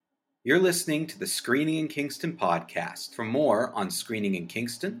You're listening to the Screening in Kingston podcast. For more on Screening in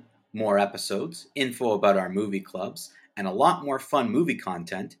Kingston, more episodes, info about our movie clubs, and a lot more fun movie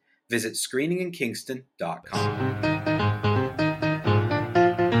content, visit screeninginkingston.com.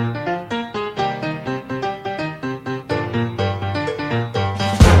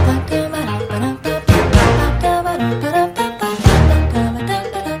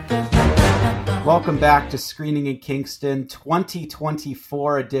 Welcome back to Screening in Kingston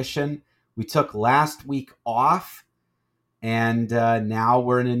 2024 edition. We took last week off, and now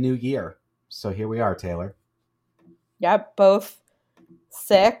we're in a new year. So here we are, Taylor. Yep, both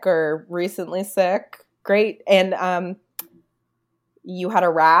sick or recently sick. Great. And you had a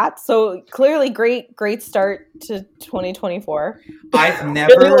rat. So clearly great start to 2024. I've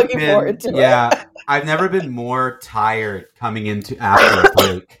never really looking forward to it. I've never been more tired coming into after a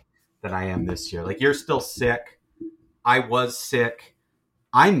break than I am this year. Like, you're still sick. I was sick.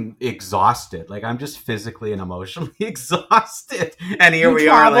 I'm exhausted. Like, I'm just physically and emotionally exhausted. And here we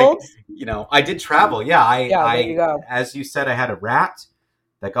traveled? are. Like, I did travel. Yeah, there you go. As you said, I had a rat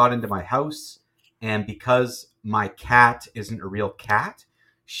that got into my house, and because my cat isn't a real cat,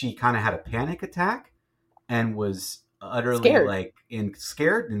 she kind of had a panic attack and was utterly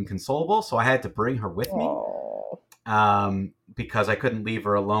scared and inconsolable. So I had to bring her with me. Because I couldn't leave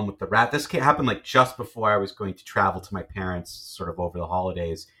her alone with the rat. This happened like just before I was going to travel to my parents sort of over the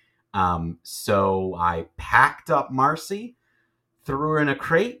holidays. So I packed up Marcy, threw her in a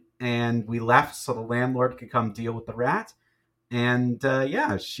crate, and we left so the landlord could come deal with the rat. And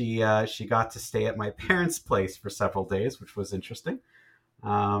she got to stay at my parents' place for several days, which was interesting.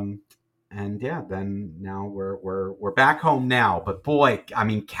 Then now we're back home now. But boy, I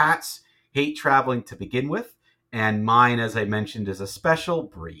mean, cats hate traveling to begin with. And mine, as I mentioned, is a special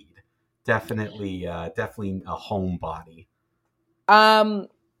breed. Definitely a homebody.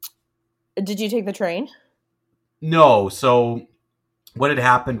 Did you take the train? No. So what had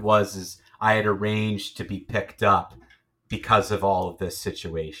happened is I had arranged to be picked up because of all of this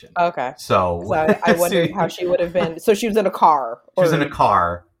situation. Okay. So I wondered how she would have been. So she was in a car. She was in a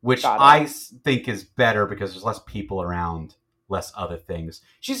car, which I think is better because there's less people around, less other things.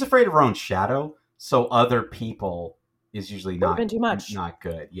 She's afraid of her own shadow. So other people is usually not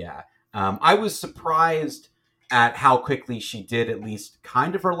good. Yeah. I was surprised at how quickly she did at least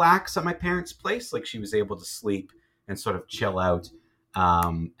kind of relax at my parents' place. Like, she was able to sleep and sort of chill out.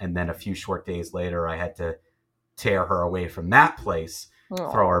 And then a few short days later, I had to tear her away from that place,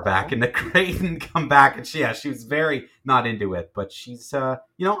 throw her back in the crate and come back. And she was very not into it. But she's,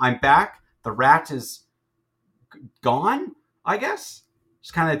 I'm back. The rat is gone, I guess.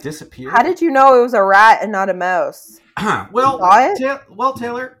 Just kind of disappeared. How did you know it was a rat and not a mouse? Taylor,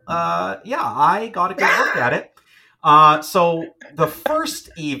 I got a good look at it. So the first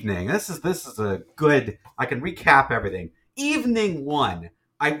evening, this is a good. I can recap everything. Evening one,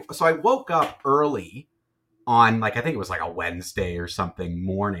 I woke up early on, I think it was like a Wednesday or something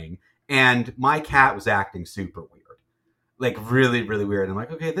morning, and my cat was acting super weird, like really, really weird. I'm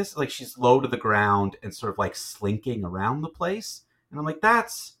like, okay, this she's low to the ground and sort of slinking around the place. And I'm like,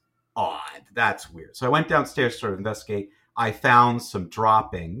 that's odd. That's weird. So I went downstairs to sort of investigate. I found some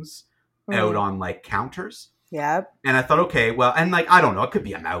droppings out on counters. Yep. And I thought, okay, well, and I don't know, it could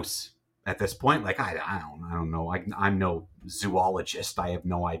be a mouse at this point. I don't know. I'm no zoologist. I have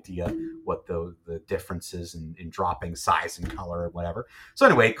no idea what the differences in dropping size and color or whatever. So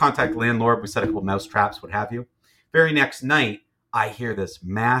anyway, contact the landlord. We set a couple mouse traps, what have you. Very next night, I hear this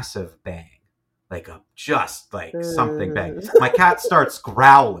massive bang. Something bang. My cat starts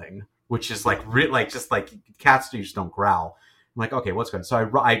growling, which is just cats just don't growl. I'm like, okay, what's going on?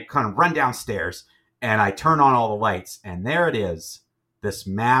 So I kind of run downstairs and I turn on all the lights, and there it is, this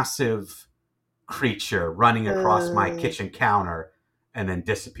massive creature running across my kitchen counter and then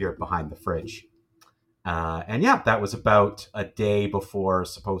disappeared behind the fridge. That was about a day before I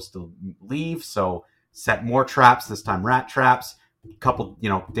was supposed to leave. So set more traps, this time rat traps. Couple,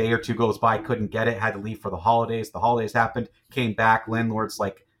 day or two goes by, couldn't get it, had to leave for the holidays. The holidays happened, came back, landlord's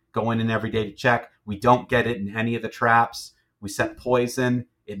going in every day to check. We don't get it in any of the traps. We set poison.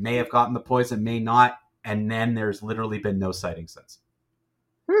 It may have gotten the poison, may not. And then there's literally been no sighting since.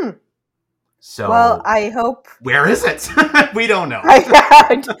 So, well, I hope. Where is it? We don't know.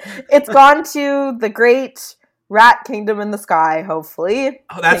 It's gone to the great rat kingdom in the sky, hopefully.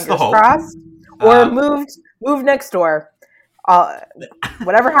 Oh, that's the hope. Crossed. Or moved next door.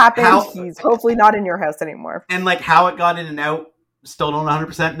 Whatever happened, he's hopefully not in your house anymore. And how it got in and out, still don't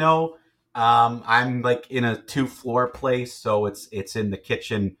 100% know. I'm in a 2-floor place, so it's in the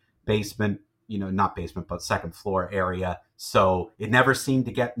kitchen basement, not basement, but second floor area. So it never seemed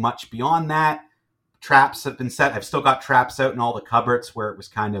to get much beyond that. Traps have been set. I've still got traps out in all the cupboards where it was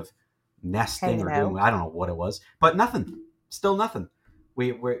kind of nesting Hanging or out. doing, I don't know what it was, but nothing. Still nothing.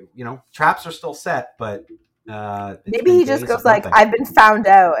 We're traps are still set, but it's Maybe been he just days goes of like, nothing. I've been found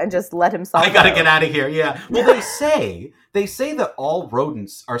out, and just let himself I gotta out. get out of here. Yeah. Well, they say that all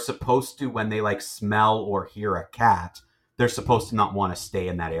rodents are supposed to, when they like smell or hear a cat, they're supposed to not want to stay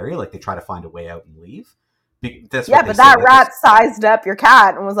in that area. Like they try to find a way out and leave. That's Yeah, what they but say. that Like, rat sized up your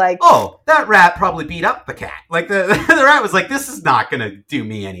cat and was like, oh, that rat probably beat up the cat. Like the rat was like, this is not going to do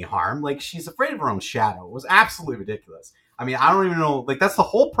me any harm. Like she's afraid of her own shadow. It was absolutely ridiculous. I mean, I don't even know. Like that's the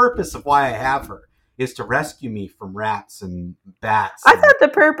whole purpose of why I have her, is to rescue me from rats and bats. I and thought the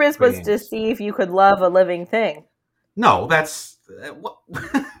purpose was to beings. see if you could love a living thing. No, that's what.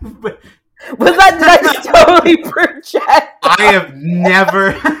 Was that did I just totally project? I have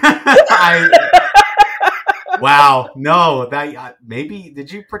never. Wow, no, that maybe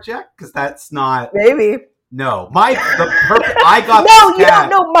did you project? Because that's not. Maybe. No, the purpose. I got No, this you cat.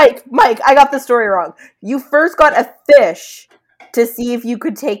 don't. No, Mike, I got the story wrong. You first got a fish to see if you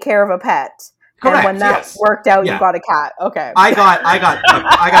could take care of a pet. Correct, And when that yes. worked out, Yeah. you got a cat. Okay. I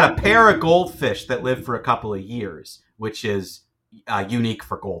got a pair of goldfish that lived for a couple of years, which is unique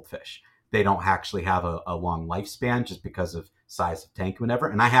for goldfish. They don't actually have a long lifespan just because of size of tank and whatever.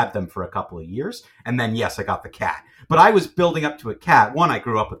 And I had them for a couple of years. And then, yes, I got the cat. But I was building up to a cat. One, I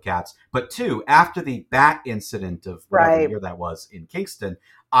grew up with cats. But two, after the bat incident of whatever Right. year that was in Kingston,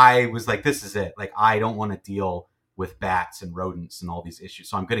 I was like, this is it. Like, I don't want to deal with bats and rodents and all these issues.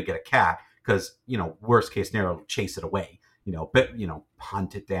 So I'm going to get a cat because, worst case scenario, chase it away.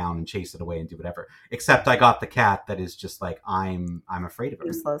 Hunt it down and chase it away and do whatever. Except I got the cat that is just like, I'm afraid of her.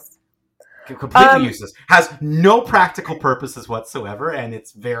 Useless. Completely useless. Has no practical purposes whatsoever, and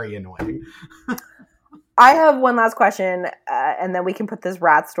it's very annoying. I have one last question, and then we can put this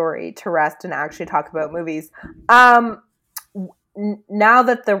rat story to rest and actually talk about movies. Now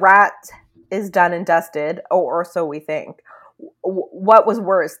that the rat is done and dusted, or so we think, what was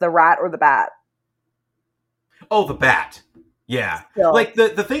worse, the rat or the bat? Oh, the bat. Yeah. Still. Like,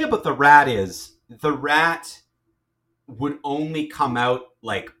 the thing about the rat is, the rat would only come out,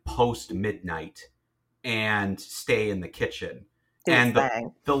 like, post-midnight and stay in the kitchen. Do And its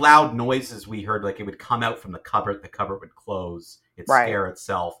thing. the loud noises we heard, like, it would come out from the cupboard would close, it'd Right. scare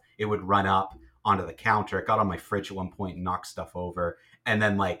itself, it would run up onto the counter, it got on my fridge at one point and knocked stuff over, and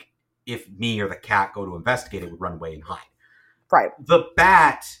then, like, if me or the cat go to investigate, it would run away and hide. Right. The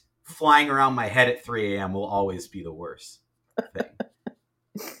bat flying around my head at 3 a.m. will always be the worst thing.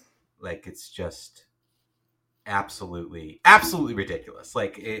 Like, it's just absolutely ridiculous.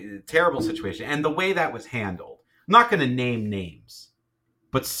 Like, terrible situation. And the way that was handled, I'm not going to name names,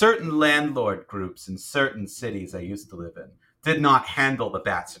 but certain landlord groups in certain cities I used to live in did not handle the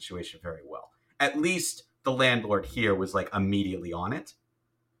bat situation very well. At least the landlord here was, like, immediately on it.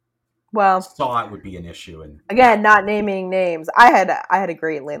 Well, Saw it would be an issue. And again, not naming names. I had a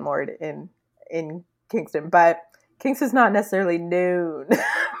great landlord in Kingston, but Kingston's not necessarily known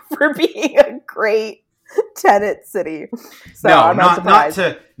for being a great tenant city. So no, I'm not not surprised.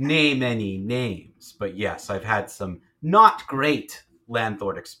 to name any names, but yes, I've had some not great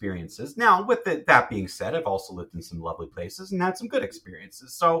landlord experiences. Now, with that being said, I've also lived in some lovely places and had some good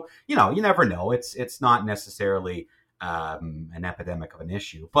experiences. So, you never know. It's not necessarily an epidemic of an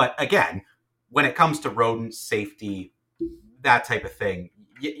issue. But again, when it comes to rodent safety, that type of thing,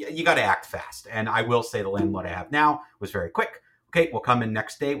 you got to act fast. And I will say the landlord I have now was very quick. Okay, we'll come in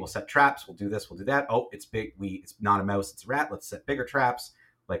next day. We'll set traps. We'll do this. We'll do that. Oh, it's big. It's not a mouse. It's a rat. Let's set bigger traps.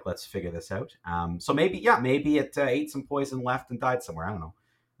 Like, let's figure this out. So maybe it ate some poison, left, and died somewhere. I don't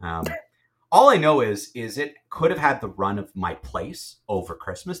know. All I know is it could have had the run of my place over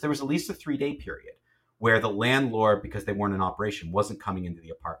Christmas. There was at least a 3-day period where the landlord, because they weren't in operation, wasn't coming into the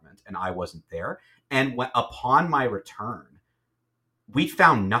apartment, and I wasn't there. And upon my return, we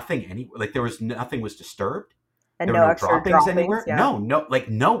found nothing anywhere. Like, nothing was disturbed. And There no were no extra droppings anywhere. Yeah. No, like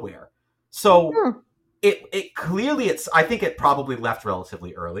nowhere. So Hmm. it clearly I think it probably left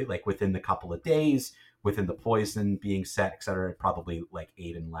relatively early, like within the couple of days, within the poison being set, etc. It probably like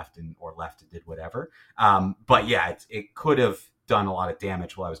ate and left and did whatever. But yeah, it could have done a lot of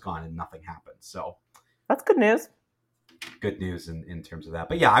damage while I was gone and nothing happened. So That's good news. good news in terms of that.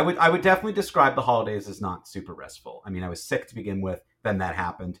 But yeah, I would definitely describe the holidays as not super restful. I mean, I was sick to begin with, then that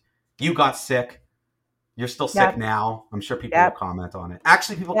happened. You got sick. You're still sick Yep. now. I'm sure people Yep. will comment on it.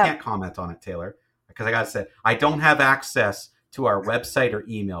 Actually, people Yep. can't comment on it, Taylor, because I gotta say, I don't have access to our website or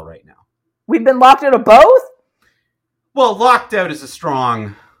email right now. We've been locked out of both? Well, locked out is a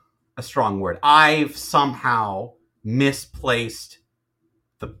strong a strong word. I've somehow misplaced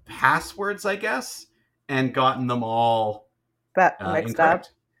the passwords, I guess, and gotten them all But mixed incorrect.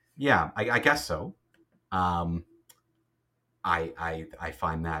 up. Yeah, I guess so. I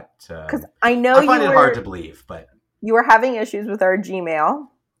find that Because I know I find it hard to believe, but you were having issues with our Gmail,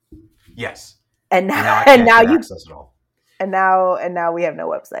 yes, and now I and can't now get you access at all. and now we have no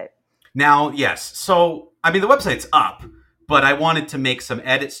website. Now, yes. So, I mean, the website's up, but I wanted to make some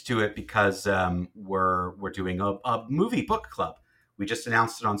edits to it because we're doing a movie book club. We just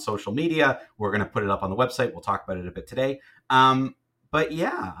announced it on social media. We're going to put it up on the website. We'll talk about it a bit today. But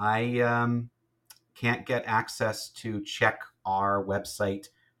yeah, I can't get access to check our website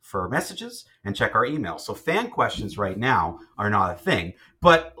for messages and check our email. So fan questions right now are not a thing.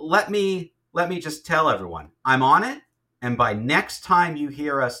 But let me just tell everyone, I'm on it. And by next time you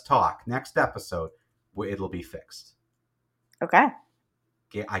hear us talk, next episode, it'll be fixed. Okay.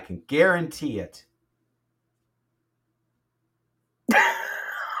 I can guarantee it.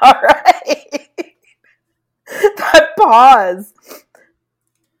 All right. That pause.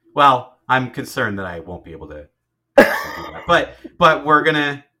 Well, I'm concerned that I won't be able to actually do that. But we're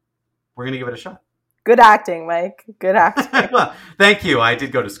gonna give it a shot. Good acting, Mike. Good acting. Well, thank you. I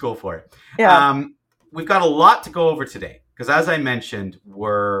did go to school for it. Yeah. We've got a lot to go over today because, as I mentioned,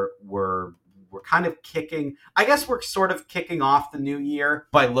 we're kind of kicking. I guess we're sort of kicking off the new year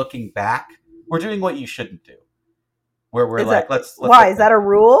by looking back. We're doing what you shouldn't do. Where we're let's why is that a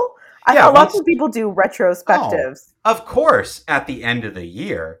rule? I thought lots of people do retrospectives. Oh, of course, at the end of the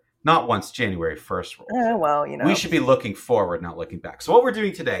year, not once January 1st rolls. Well, we should be looking forward, not looking back. So what we're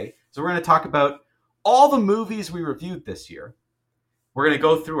doing today is we're going to talk about all the movies we reviewed this year. We're going to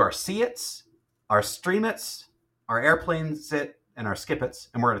go through our see-its, our stream-its, our airplanes-it, and our skip-its,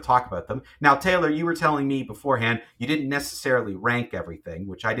 and we're going to talk about them. Now, Taylor, you were telling me beforehand you didn't necessarily rank everything,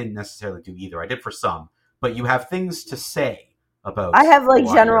 which I didn't necessarily do either. I did for some, but you have things to say about. I have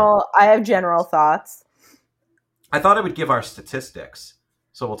general thoughts. I thought I would give our statistics,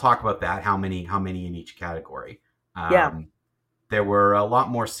 so we'll talk about that. How many in each category? There were a lot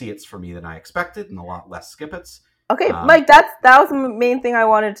more see-its for me than I expected, and a lot less skip-its. Okay, Mike, that was the main thing I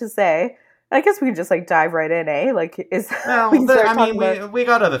wanted to say. I guess we can just dive right in, eh? We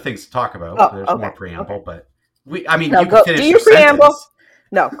got other things to talk about. There's more preamble, but you can finish your preamble. Sentence.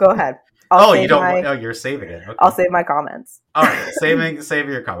 No, go ahead. You don't. You're saving it. Okay. I'll save my comments. All right, saving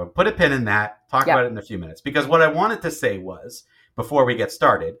your comment. Put a pin in that. Talk about it in a few minutes, because what I wanted to say was, before we get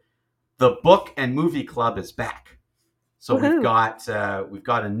started, the book and movie club is back. So Woo-hoo. we've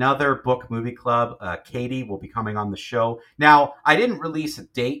got another book movie club. Katie will be coming on the show. Now, I didn't release a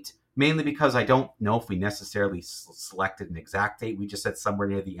date, mainly because I don't know if we necessarily selected an exact date. We just said somewhere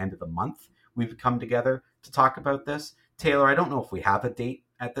near the end of the month we would come together to talk about this. Taylor, I don't know if we have a date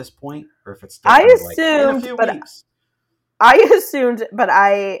at this point, or if it's still in a few weeks. I assumed, but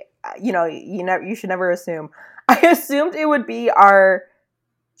you should never assume. I assumed it would be our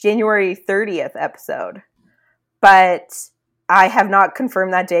January 30th episode, but I have not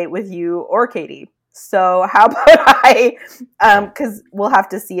confirmed that date with you or Katie. So how about because we'll have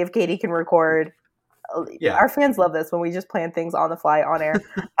to see if Katie can record. Yeah. Our fans love this when we just plan things on the fly on air.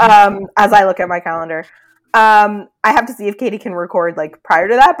 As I look at my calendar, I have to see if Katie can record prior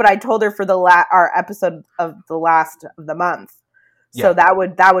to that. But I told her for our episode of the last of the month, so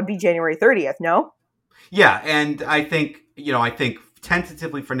that would be January 30th. No. Yeah, and I think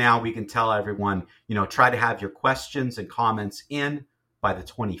tentatively for now we can tell everyone, try to have your questions and comments in by the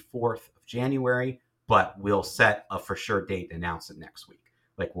 24th of January, but we'll set a for sure date and announce it next week.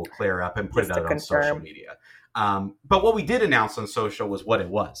 We'll clear up and put it out on social media. But what we did announce on social was what it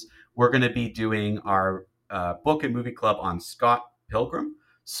was. We're going to be doing our book and movie club on Scott Pilgrim.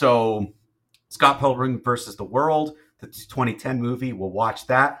 So Scott Pilgrim versus the World, the 2010 movie. We'll watch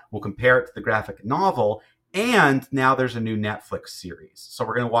that. We'll compare it to the graphic novel. And now there's a new Netflix series. So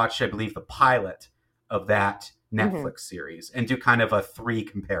we're going to watch, I believe, the pilot of that Netflix series and do kind of a 3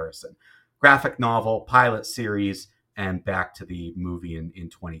 comparison. Graphic novel, pilot series, and back to the movie in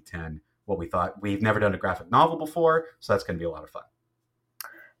 2010. What we thought. We've never done a graphic novel before, so that's going to be a lot of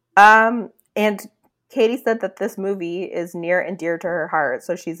fun. And Katie said that this movie is near and dear to her heart,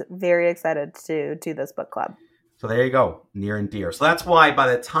 so she's very excited to do this book club. So there you go, near and dear. So that's why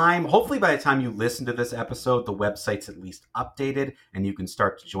hopefully by the time you listen to this episode, the website's at least updated and you can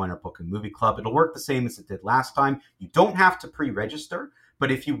start to join our book and movie club. It'll work the same as it did last time. You don't have to pre-register,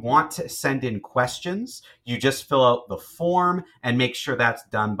 but if you want to send in questions, you just fill out the form and make sure that's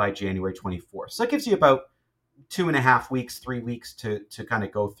done by January 24th. So it gives you about 2.5 weeks, 3 weeks to kind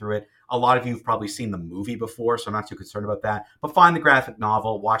of go through it. A lot of you have probably seen the movie before, so I'm not too concerned about that. But find the graphic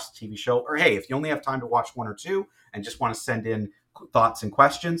novel, watch the TV show, or hey, if you only have time to watch one or two and just want to send in thoughts and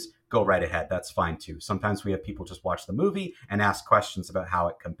questions, go right ahead. That's fine too. Sometimes we have people just watch the movie and ask questions about how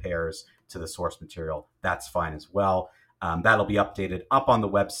it compares to the source material. That's fine as well. That'll be updated up on the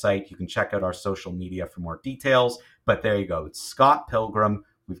website. You can check out our social media for more details. But there you go. It's Scott Pilgrim.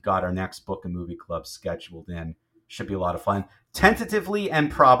 We've got our next book and movie club scheduled in. Should be a lot of fun. Tentatively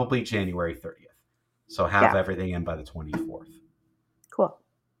and probably January 30th. So have everything in by the 24th. Cool.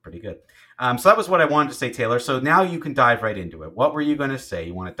 Pretty good. So that was what I wanted to say, Taylor. So now you can dive right into it. What were you going to say?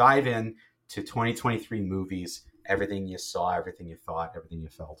 You want to dive in to 2023 movies, everything you saw, everything you thought, everything you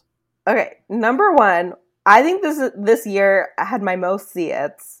felt. Okay, number one, I think this year I had my most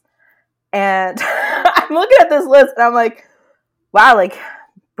see-its. And I'm looking at this list and I'm like, wow, like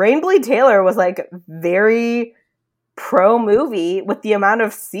Brainbleed Taylor was like very pro movie with the amount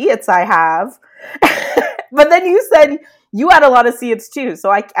of see-its I have. But then you said you had a lot of see-its too, so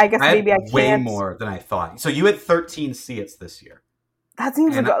I guess maybe I can't. Way more than I thought. So you had 13 see-its this year. That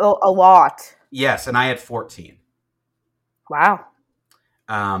seems like a lot. Yes, and I had 14. Wow.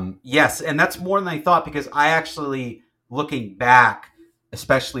 Yes, and that's more than I thought because I actually, looking back,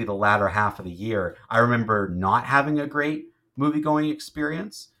 especially the latter half of the year, I remember not having a great movie-going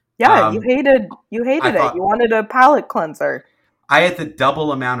experience. Yeah, you hated it. You wanted a palate cleanser. I had the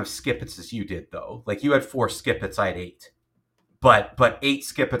double amount of skip-its as you did, though. Like, you had 4 skip-its, I had 8. But 8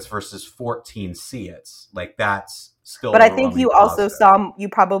 skip-its versus 14 see-its. Like, that's still. But I think you also you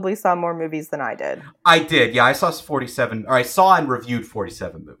probably saw more movies than I did. I did, yeah. I saw 47, or I saw and reviewed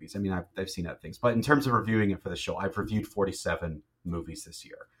 47 movies. I mean, I've seen other things. But in terms of reviewing it for the show, I've reviewed 47 movies this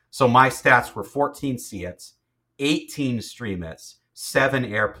year. So my stats were 14 see-its, 18 stream-its, 7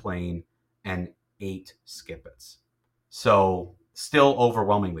 airplane, and 8 skip-its. So still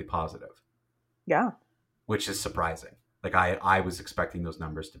overwhelmingly positive. Yeah. Which is surprising. Like I was expecting those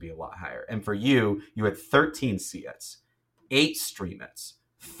numbers to be a lot higher. And for you had 13 see-its, 8 stream-its,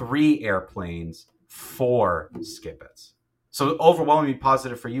 3 airplanes, 4 skip-its. So overwhelmingly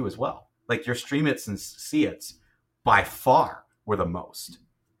positive for you as well. Like your stream-its and see-its by far were the most.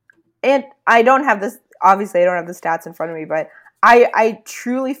 And I don't have this, obviously I don't have the stats in front of me, but I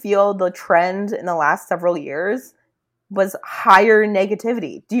truly feel the trend in the last several years was higher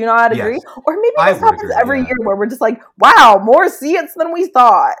negativity. Do you not agree? Yes. Or maybe this happens every year where we're just like, wow, more see-its than we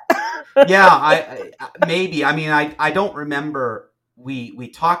thought. Yeah, I maybe. I mean, I don't remember. We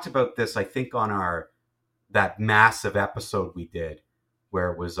talked about this, I think, on that massive episode we did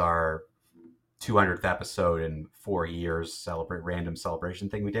where it was our 200th episode in 4 years, random celebration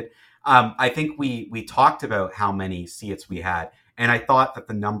thing we did. I think we talked about how many see-its we had, and I thought that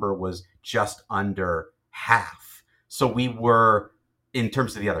the number was just under half. So we were, in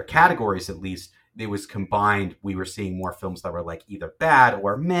terms of the other categories at least, it was combined. We were seeing more films that were like either bad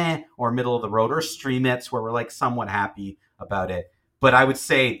or meh or middle of the road or stream-its where we're like somewhat happy about it. But I would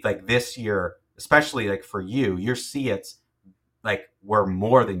say like this year, especially like for you, your see-its like were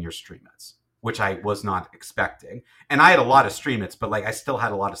more than your stream-its, which I was not expecting. And I had a lot of stream-its, but like I still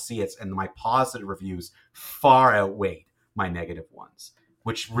had a lot of see-its, and my positive reviews far outweighed my negative ones,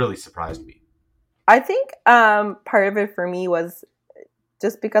 which really surprised me. I think part of it for me was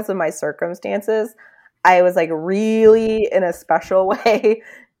just because of my circumstances. I was like really in a special way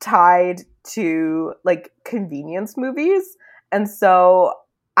tied to like convenience movies. And so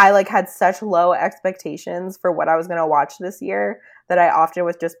I like had such low expectations for what I was going to watch this year that I often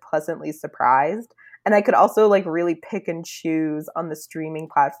was just pleasantly surprised. And I could also like really pick and choose on the streaming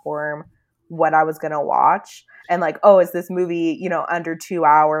platform what I was going to watch. And like, oh, is this movie, under 2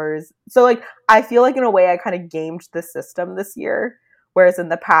 hours? So like, I feel like in a way I kind of gamed the system this year. Whereas in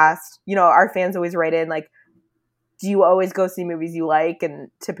the past, our fans always write in like, do you always go see movies you like? And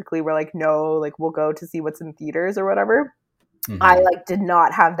typically we're like, no, like we'll go to see what's in theaters or whatever. Mm-hmm. I like did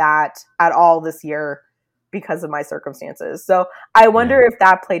not have that at all this year because of my circumstances. So I wonder if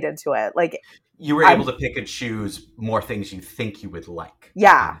that played into it. Like you were able to pick and choose more things you think you would like.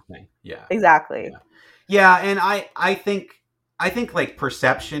 Yeah. Kind of yeah. Exactly. Yeah, and I think like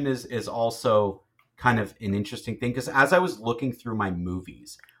perception is also kind of an interesting thing because as I was looking through my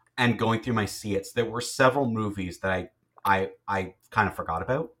movies and going through my see-its, there were several movies that I kind of forgot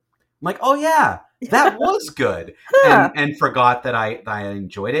about. I'm like, oh yeah, that was good, and forgot that I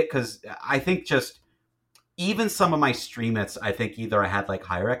enjoyed it because I think just even some of my stream-its, I think either I had like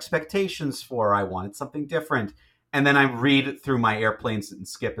higher expectations for, or I wanted something different. And then I read through my airplanes and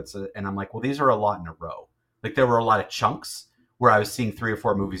skip-its, and I'm like, well, these are a lot in a row. Like there were a lot of chunks where I was seeing 3 or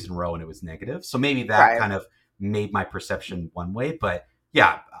 4 movies in a row and it was negative. So maybe that kind of made my perception one way. But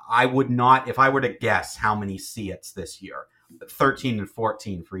yeah, I would not, if I were to guess how many see it's this year, 13 and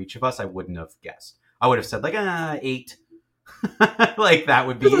 14 for each of us, I wouldn't have guessed. I would have said like 8. Like that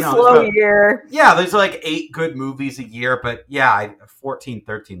would be, It's a slow year. Yeah, there's like 8 good movies a year, but yeah, 14,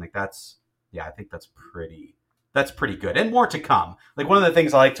 13, like that's, yeah, I think that's pretty good, and more to come. Like one of the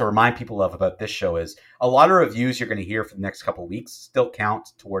things I like to remind people of about this show is a lot of reviews you're going to hear for the next couple of weeks still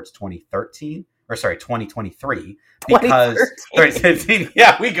count towards 2023, because 2013,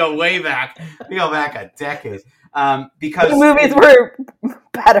 yeah, we go way back. We go back a decade. Because the movies were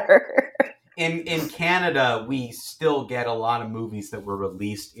better. In Canada, we still get a lot of movies that were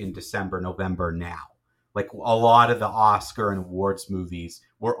released in December, November now. Like a lot of the Oscar and awards movies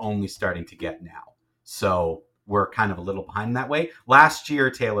we're only starting to get now. So we're kind of a little behind that way. Last year,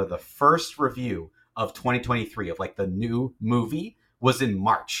 Taylor, the first review of 2023 of like the new movie was in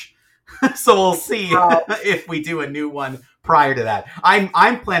March. So we'll see if we do a new one prior to that.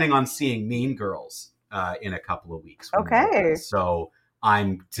 I'm planning on seeing Mean Girls in a couple of weeks. Okay. So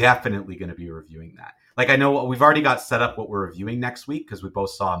I'm definitely going to be reviewing that. Like I know we've already got set up what we're reviewing next week because we both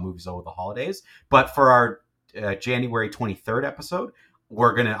saw movies over the holidays. But for our January 23rd episode,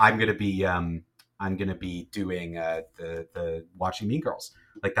 I'm going to be doing the watching Mean Girls.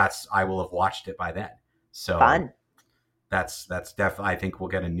 Like I will have watched it by then. So fun. That's definitely, I think we'll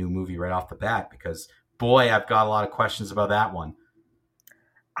get a new movie right off the bat because boy, I've got a lot of questions about that one.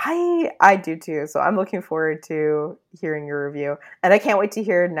 I do too. So I'm looking forward to hearing your review. And I can't wait to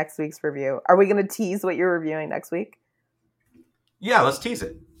hear next week's review. Are we going to tease what you're reviewing next week? Yeah, let's tease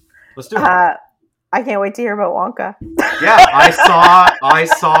it. Let's do it. I can't wait to hear about Wonka. Yeah, I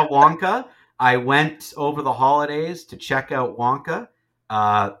saw Wonka. I went over the holidays to check out Wonka.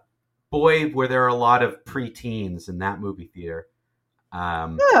 Boy, were there a lot of preteens in that movie theater.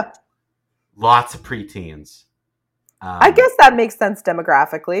 Lots of preteens. I guess that makes sense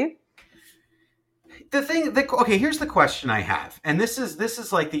demographically. Okay, here's the question I have, and this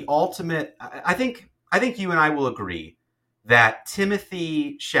is like the ultimate. I think you and I will agree that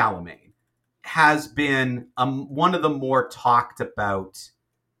Timothée Chalamet has been one of the more talked about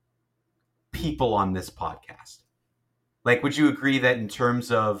people on this podcast. Like, would you agree that in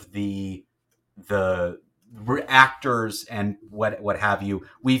terms of the actors and what have you,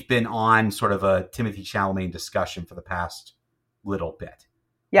 we've been on sort of a Timothée Chalamet discussion for the past little bit?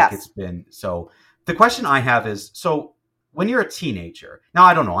 Yes. Like it's been, so the question I have is, so when you're a teenager, now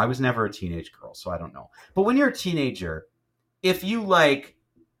I don't know, I was never a teenage girl, so I don't know. But when you're a teenager, if you like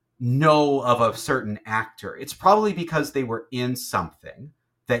know of a certain actor, it's probably because they were in something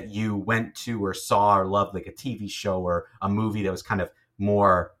that you went to or saw or loved, like a TV show or a movie that was kind of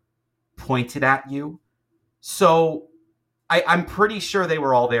more pointed at you. So I'm pretty sure they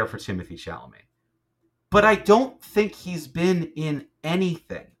were all there for Timothée Chalamet. But I don't think he's been in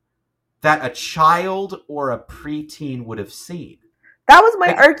anything that a child or a preteen would have seen. That was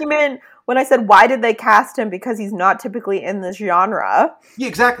my argument when I said, why did they cast him? Because he's not typically in this genre. Yeah,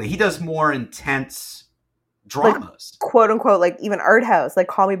 exactly. He does more intense dramas. Like, quote unquote, like even art house, like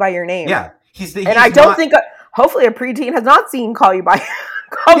Call Me By Your Name. Yeah. And I don't think, hopefully a preteen has not seen Call You By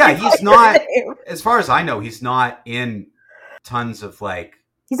he's not, as far as I know, he's not in tons of like...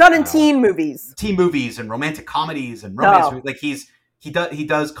 He's not in teen movies. Teen movies and romantic comedies and romance. No. Like he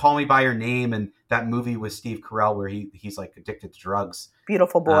does Call Me By Your Name and that movie with Steve Carell where he's like addicted to drugs.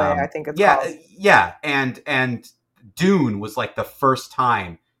 Beautiful Boy, I think it's called. Yeah. And Dune was like the first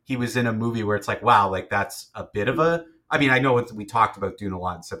time he was in a movie where it's like, wow, like that's a bit of a... I mean, I know we talked about Dune a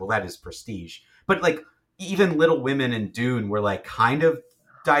lot and said, well, that is prestige. But like even Little Women and Dune were like kind of...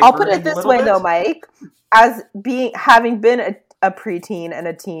 I'll put it this way, though, Mike. As having been a preteen and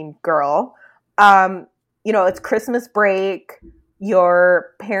a teen girl, it's Christmas break.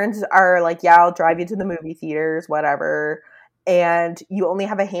 Your parents are like, yeah, I'll drive you to the movie theaters, whatever. And you only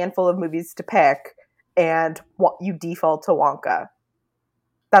have a handful of movies to pick, and you default to Wonka.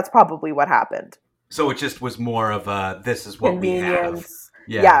 That's probably what happened. So it just was more of a, this is what we have.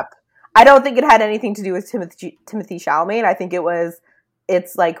 Yeah. Yep. I don't think it had anything to do with Timothée Chalamet. I think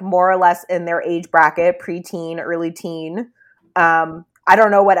it's like more or less in their age bracket, preteen, early teen. I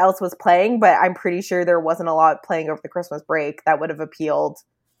don't know what else was playing, but I'm pretty sure there wasn't a lot playing over the Christmas break that would have appealed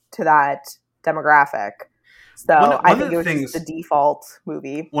to that demographic. So I think it was just the default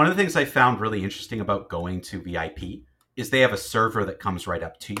movie. One of the things I found really interesting about going to VIP is they have a server that comes right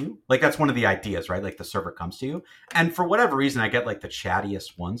up to you. Like that's one of the ideas, right? Like the server comes to you. And for whatever reason, I get like the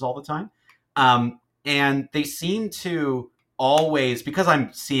chattiest ones all the time. And they seem to always, because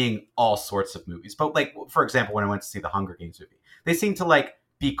I'm seeing all sorts of movies, but like, for example, when I went to see the Hunger Games movie, they seem to like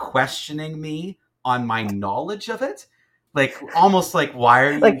be questioning me on my knowledge of it. Like almost like, why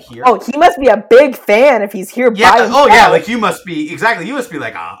are you here? Oh, he must be a big fan if he's here. Yeah. By himself. Oh yeah. Like you must be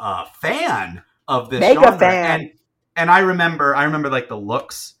like a fan of this Mega genre. fan. And I remember like the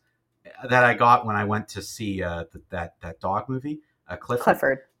looks that I got when I went to see that dog movie,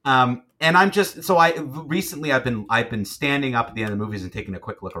 Clifford. And I'm just recently I've been standing up at the end of the movies and taking a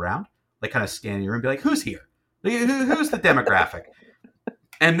quick look around, like kind of scanning the room, be like, who's here? Who's the demographic?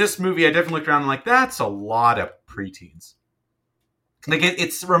 And this movie, I definitely looked around and like, that's a lot of preteens. Like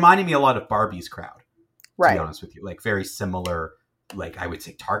it's reminding me a lot of Barbie's crowd, to be honest with you. Like very similar, like I would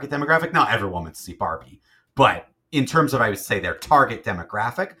say target demographic. Not everyone went to see Barbie, but in terms of, I would say their target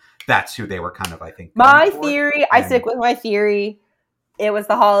demographic, that's who they were kind of, I think. My theory, I stick with my theory. It was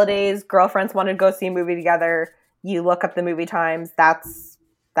the holidays. Girlfriends wanted to go see a movie together. You look up the movie times. That's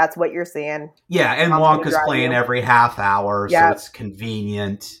what you're seeing. Yeah, and Wonka's playing every half hour, so it's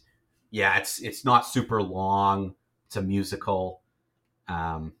convenient. Yeah, it's not super long. It's a musical.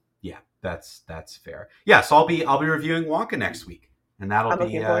 Yeah, that's fair. Yeah, so I'll be reviewing Wonka next week, and that'll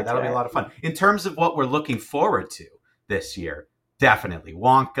be a lot of fun. In terms of what we're looking forward to this year, definitely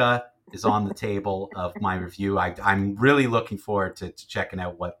Wonka is on the table of my review. I'm really looking forward to checking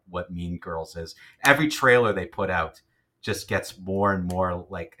out what Mean Girls is. Every trailer they put out just gets more and more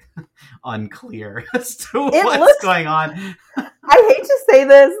like unclear as to what's going on. I hate to say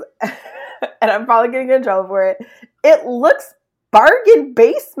this, and I'm probably going to get in trouble for it. It looks bargain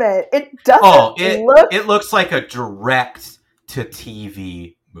basement. It doesn't it looks like a direct to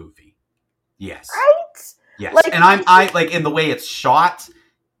TV movie. Yes. Right? Yes. Like, and I like in the way it's shot,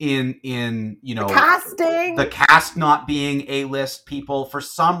 in casting, the cast not being A-list people for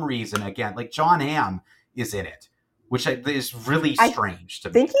some reason. Again, like Jon Hamm is in it, which is really strange to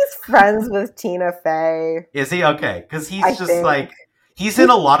me. I think he's friends with Tina Fey. Is he? Okay, because he's in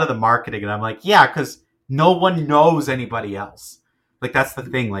a lot of the marketing, and I'm like, yeah, because no one knows anybody else. Like that's the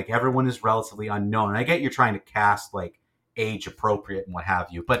thing. Like everyone is relatively unknown. And I get you're trying to cast like age appropriate and what have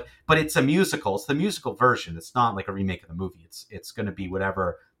you, but it's a musical. It's the musical version. It's not like a remake of the movie. It's going to be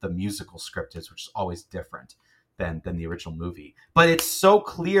whatever the musical script is, which is always different than the original movie. But it's so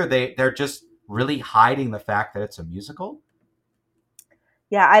clear they're just really hiding the fact that it's a musical.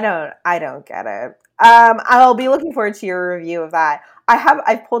 Yeah, I don't get it. I'll be looking forward to your review of that.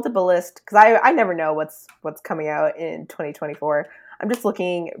 I've pulled up a list because I never know what's coming out in 2024. I'm just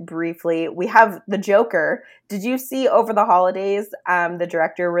looking briefly. We have The Joker. Did you see over the holidays, the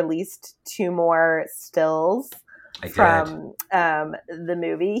director released 2 more stills from the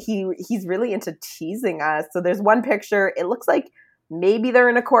movie? He's really into teasing us. So there's one picture. It looks like maybe they're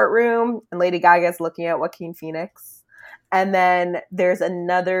in a courtroom and Lady Gaga's looking at Joaquin Phoenix. And then there's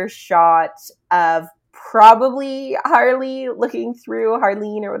another shot of probably Harley looking through,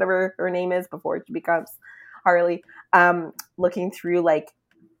 Harleen or whatever her name is before she becomes Harley, looking through, like,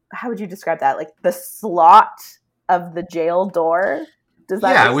 how would you describe that? Like the slot of the jail door. Does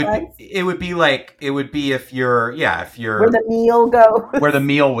that make sense? It would be if you're where the meal goes. Where the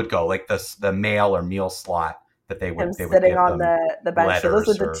meal would go, like the mail or meal slot that they would sitting on the bench. So those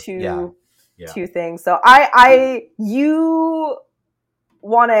are the two things. So you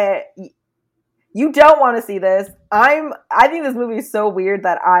don't want to see this. I think this movie is so weird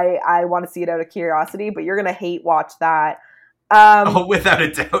that I want to see it out of curiosity, but you're gonna hate watch that. Without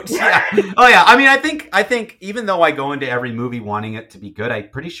a doubt. Yeah. Oh yeah. I mean, I think even though I go into every movie wanting it to be good, I'm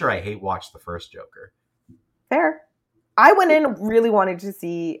pretty sure I hate watch the first Joker. Fair. I went in really wanting to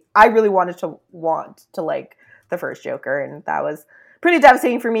see. I really wanted to like the first Joker, and that was pretty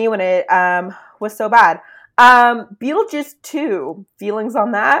devastating for me when it was so bad. Beetlejuice 2. Feelings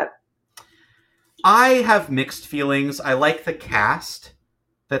on that? I have mixed feelings. I like the cast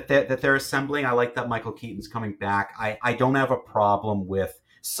that they're assembling. I like that Michael Keaton's coming back. I don't have a problem with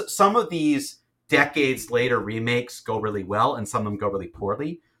some of these decades later remakes go really well and some of them go really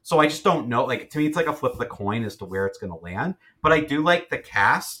poorly. So I just don't know. Like, to me, it's like a flip of the coin as to where it's going to land. But I do like the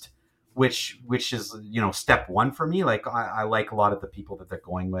cast, which is, step one for me. Like, I like a lot of the people that they're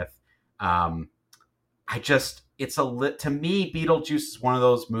going with. To me, Beetlejuice is one of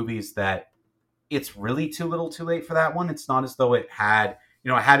those movies that it's really too little too late for that one. It's not as though it had,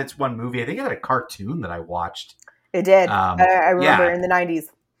 it had its one movie. I think it had a cartoon that I watched. It did. I remember in the 90s.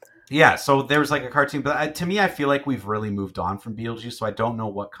 Yeah, so there was like a cartoon. But to me, I feel like we've really moved on from Beetlejuice, so I don't know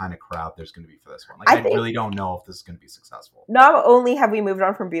what kind of crowd there's going to be for this one. Like, I really don't know if this is going to be successful. Not only have we moved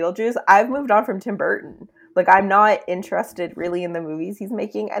on from Beetlejuice, I've moved on from Tim Burton. Like, I'm not interested really in the movies he's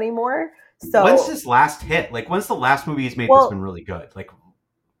making anymore. So when's his last hit? Like, when's the last movie he's made that's been really good? Like,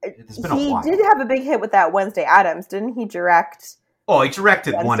 it's been a while. He did have a big hit with that Wednesday Addams. Didn't he direct? Oh, he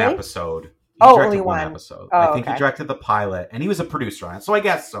directed Wednesday? One episode. He Oh, directed only one one. episode. Oh, I think okay. he directed the pilot, and he was a producer on it. So I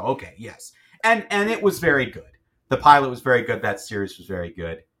guess so. Okay, yes, and it was very good. The pilot was very good. That series was very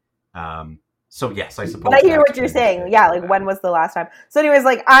good. So yes, I suppose. But I hear that what you're explains saying. it. Yeah, like when was the last time? So, anyways,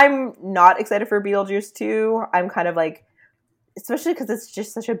 like I'm not excited for Beetlejuice 2. I'm kind of like, especially because it's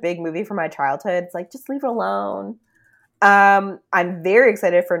just such a big movie from my childhood. It's like just leave it alone. I'm very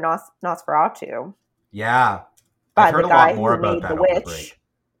excited for Nosferatu Yeah, by I've heard the a lot guy more who about made that The over the break. Witch.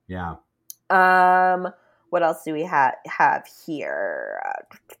 Yeah. What else do we have here?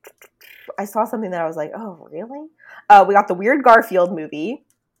 I saw something that I was like, oh, really? We got the Weird Garfield movie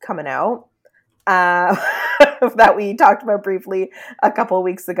coming out that we talked about briefly a couple of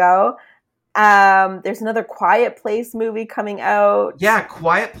weeks ago. There's another Quiet Place movie coming out. Yeah,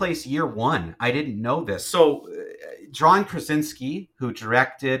 Quiet Place Year One. I didn't know this. So, John Krasinski, who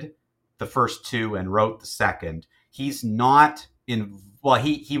directed the first two and wrote the second, he's not in. Well,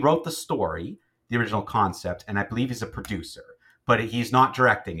 he wrote the story, the original concept, and I believe he's a producer, but he's not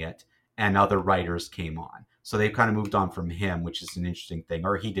directing it. And other writers came on, so they've kind of moved on from him, which is an interesting thing.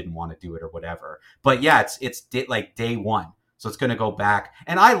 Or he didn't want to do it, or whatever. But yeah, it's like day one, so it's going to go back,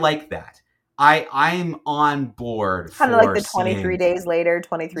 and I like that. I'm on board Kind of like for the 23 seeing, days later,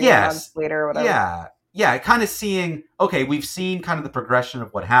 23 months yes, later, or whatever. yeah, kind of seeing, okay, we've seen kind of the progression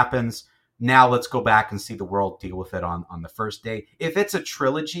of what happens. Now let's go back and see the world deal with it on the first day. If it's a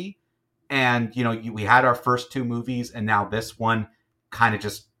trilogy, and we had our first two movies, and now this one kind of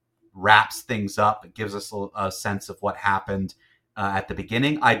just wraps things up, it gives us a sense of what happened at the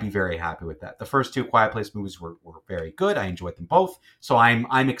beginning, I'd be very happy with that. The first two Quiet Place movies were very good. I enjoyed them both, so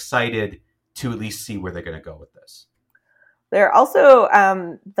I'm excited to at least see where they're going to go with this. They're also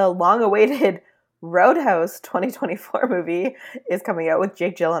the long-awaited Roadhouse 2024 movie is coming out with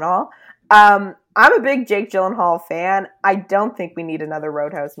Jake Gyllenhaal. I'm a big Jake Gyllenhaal fan. I don't think we need another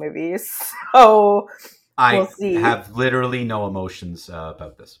Roadhouse movie, so we'll see. I have literally no emotions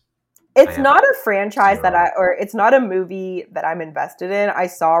about this. It's not a franchise or it's not a movie that I'm invested in. I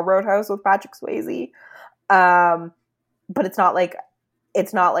saw Roadhouse with Patrick Swayze, but it's not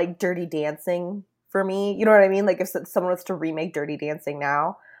like Dirty Dancing for me. You know what I mean? Like if someone was to remake Dirty Dancing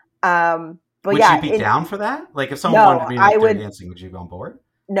now, but would you be down for that? Like if someone wanted to remake Dirty Dancing, would you be on board?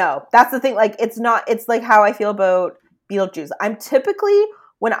 No, that's the thing. Like it's like how I feel about Beetlejuice. I'm typically,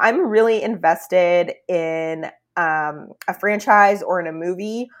 when I'm really invested in a franchise or in a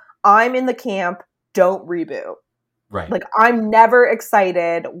movie, I'm in the camp, don't reboot. Right. Like I'm never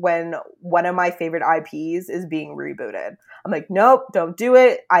excited when one of my favorite IPs is being rebooted. I'm like, nope, don't do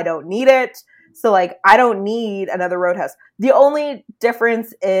it. I don't need it. So like, I don't need another Roadhouse. The only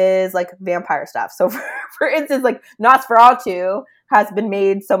difference is like vampire stuff. So for instance, like Nosferatu has been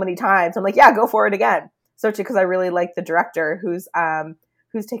made so many times. I'm like, yeah, go for it again. Especially because I really like the director who's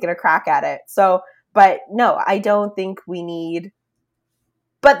taken a crack at it. So, but no, I don't think we need.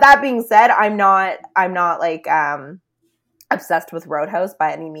 But that being said, I'm not like obsessed with Roadhouse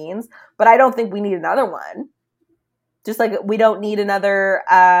by any means. But I don't think we need another one. Just like we don't need another.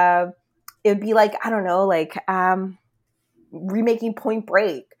 It would be like, I don't know, like remaking Point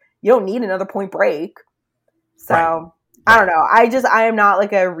Break. You don't need another Point Break. So right. I don't know. I am not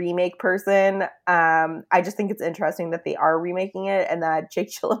like a remake person. I just think it's interesting that they are remaking it and that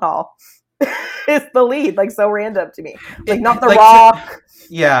Jake Gyllenhaal is the lead. Like so random to me. Like not The Rock.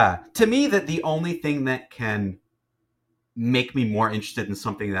 To me, that the only thing that can make me more interested in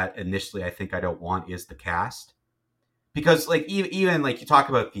something that initially I think I don't want is the cast. Because like even like you talk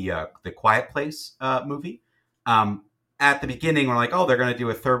about the Quiet Place movie, at the beginning we're like, oh, they're going to do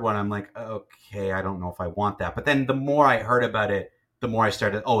a third one. I'm like, okay, I don't know if I want that. But then the more I heard about it, the more I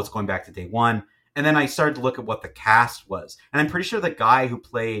started, oh, it's going back to day one. And then I started to look at what the cast was. And I'm pretty sure the guy who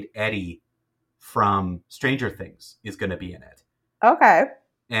played Eddie from Stranger Things is going to be in it. Okay.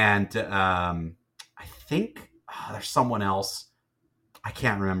 And I think there's someone else. I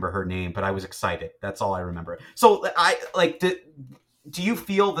can't remember her name, but I was excited. That's all I remember. So I like, do you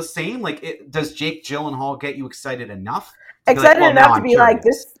feel the same? Like, does Jake Gyllenhaal get you excited enough? Excited enough to be like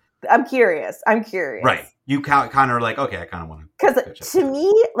this. I'm curious. Right. You kind of are like, okay, I kind of want to. Because to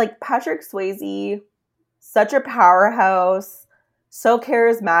me, like Patrick Swayze, such a powerhouse, so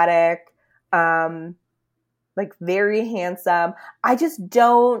charismatic, like very handsome. I just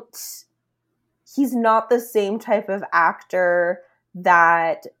don't. He's not the same type of actor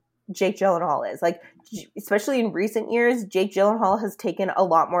that Jake Gyllenhaal is. Like, especially in recent years, Jake Gyllenhaal has taken a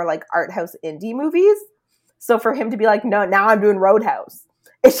lot more like art house indie movies. So for him to be like, no, now I'm doing Roadhouse,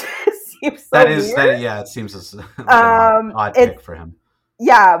 it just seems so weird. It seems as an odd pick for him.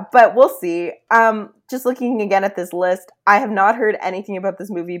 Yeah, but we'll see. Just looking again at this list, I have not heard anything about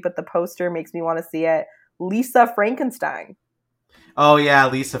this movie, but the poster makes me want to see it. Lisa Frankenstein. Oh yeah,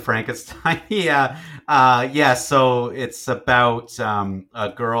 Lisa Frankenstein. Yeah, yeah. So it's about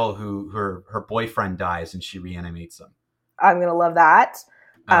a girl who her boyfriend dies and she reanimates him. I'm gonna love that.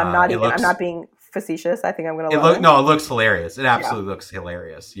 I'm Looks, not being facetious. I think I'm gonna love it. No, it looks hilarious. It absolutely looks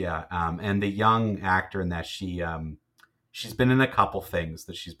hilarious. Yeah. And the young actor in that she's been in a couple things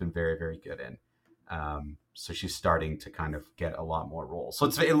that she's been very, very good in. So she's starting to kind of get a lot more roles. So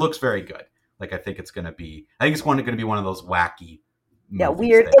it looks very good. Like I think it's going to be one of those wacky.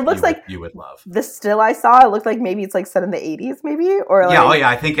 Weird. It looks like you would love. The still I saw, it looked like maybe it's like set in the 80s, maybe, or like,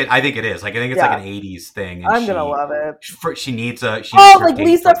 I think it is. Like I think it's like an 80s thing. And I'm gonna love it. She needs like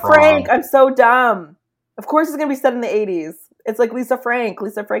Lisa Frank. I'm so dumb. Of course, it's gonna be set in the 80s. It's like Lisa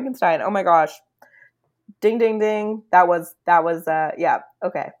Frankenstein. Oh my gosh. Ding ding ding. That was yeah,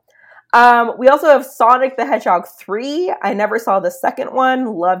 okay. We also have Sonic the Hedgehog 3. I never saw the second one.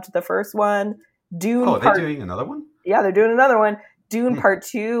 Loved the first one. Dune. Oh, they're doing another one? Yeah, they're doing another one. Dune Part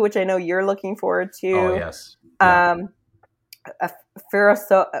 2, which I know you're looking forward to. Oh, yes. Yeah. I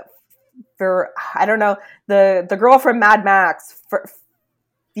don't know. The girl from Mad Max.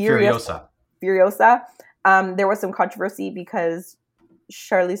 Furiosa. There was some controversy because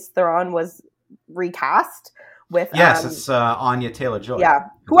Charlize Theron was recast with it's Anya Taylor-Joy. Yeah,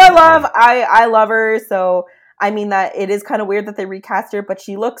 who I love. I love her. So I mean that it is kind of weird that they recast her, but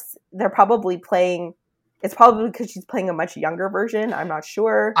they're probably playing. It's probably because she's playing a much younger version. I'm not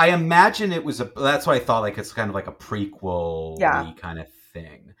sure. I imagine that's what I thought. Like it's kind of like a prequel kind of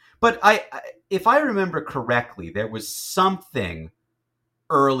thing. But if I remember correctly, there was something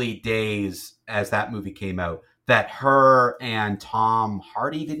early days as that movie came out that her and Tom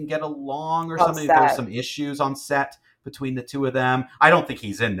Hardy didn't get along or something. There were some issues on set between the two of them. I don't think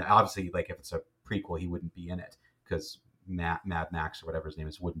he's in. Obviously, like if it's a prequel, he wouldn't be in it because Mad Max or whatever his name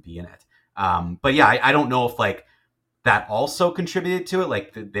is wouldn't be in it. But yeah, I don't know if like that also contributed to it.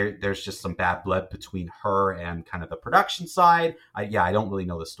 Like there's just some bad blood between her and kind of the production side. I don't really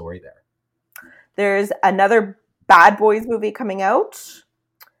know the story there. There's another Bad Boys movie coming out.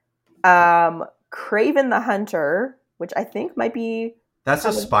 Kraven the Hunter, which I think might be... That's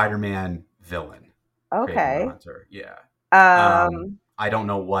a Spider-Man villain. Okay. Kraven the Hunter, yeah. I don't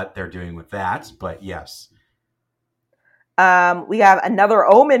know what they're doing with that, but yes. We have another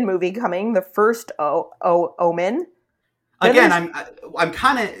Omen movie coming, the first Omen. Again, I'm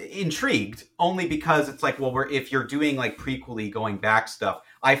kind of intrigued only because it's like, well, if you're doing like prequely going back stuff,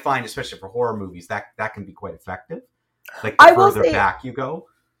 I find especially for horror movies that can be quite effective. Like the further back you go.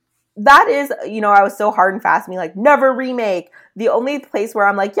 That is, I was so hard and fast me like never remake. The only place where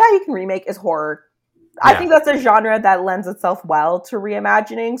I'm like, yeah, you can remake is horror. I think that's a genre that lends itself well to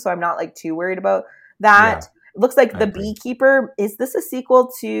reimagining, so I'm not like too worried about that. Yeah. It looks like The Beekeeper. Is this a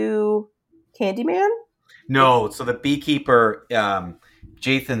sequel to Candyman? No. So The Beekeeper,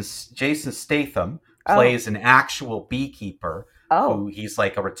 Jason Statham plays an actual beekeeper. Who he's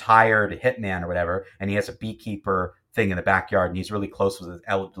like a retired hitman or whatever, and he has a beekeeper thing in the backyard, and he's really close with his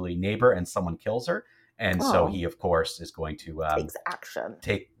elderly neighbor, and someone kills her, and so he, of course, is going to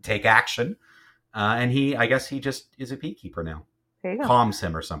take action, and I guess he just is a beekeeper now, calms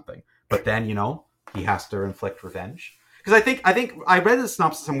him or something. But then he has to inflict revenge because I think I read the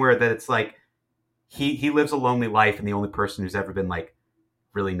synopsis somewhere that it's like he lives a lonely life, and the only person who's ever been like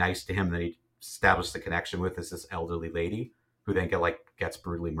really nice to him that he established a connection with is this elderly lady who then gets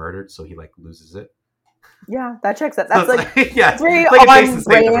brutally murdered, so he like loses it. Yeah, that checks out. That's very like on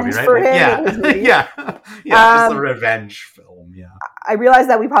brand for him. Yeah, it's a revenge film. Yeah, I realize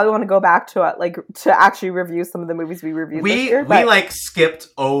that we probably want to go back to to actually review some of the movies we reviewed this year. We like skipped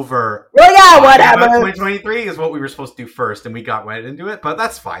over. Well, yeah, whatever. 2023 is what we were supposed to do first, and we got right into it, but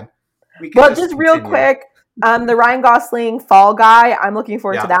that's fine. Well, just real quick. The Ryan Gosling Fall Guy, I'm looking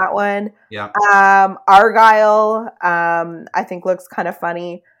forward to that one. Yeah. Argyle, I think looks kind of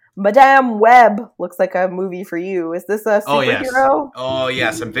funny. Madame Web looks like a movie for you. Is this a superhero? Oh,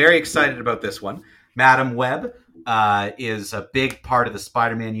 yes. I'm very excited about this one. Madame Web is a big part of the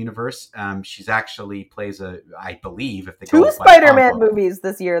Spider-Man universe. She's actually plays I believe, if they go 2 Spider-Man movies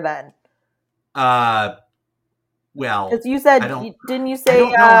this year then. Well, because you said, didn't you say? I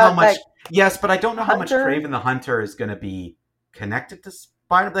don't know how much. Yes, but I don't know how much Kraven the Hunter is going to be connected to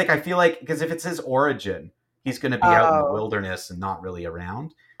Spider. Like, I feel like because if it's his origin, he's going to be out in the wilderness and not really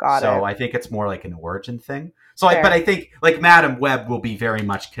around. So I think it's more like an origin thing. So, but I think like Madame Web will be very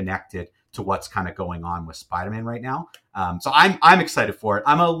much connected to what's kind of going on with Spider-Man right now. So I'm excited for it.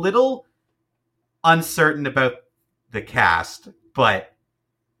 I'm a little uncertain about the cast, but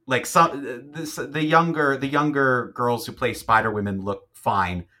like the younger girls who play Spider Women look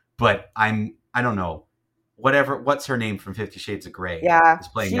fine, but I don't know, what's her name from 50 Shades of Grey is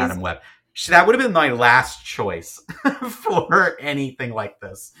playing Madam Web. That would have been my last choice for anything like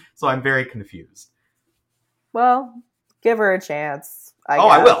this. So I'm very confused. Well, give her a chance.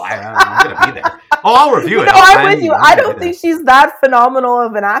 I will. I'm going to be there. Oh, I'll review it. No, I'm with you. I don't think she's that phenomenal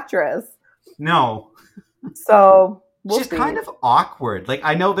of an actress. No. So she's kind of awkward. Like,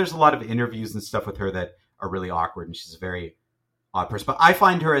 I know there's a lot of interviews and stuff with her that are really awkward, and she's a very odd person. But I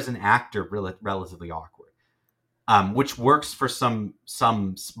find her as an actor relatively awkward, which works for some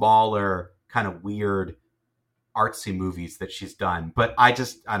smaller kind of weird artsy movies that she's done. But I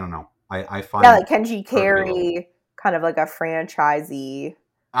don't know. I find like Kenji Carey, kind of like a franchisee.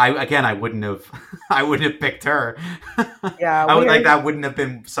 I wouldn't have picked her. Yeah, that wouldn't have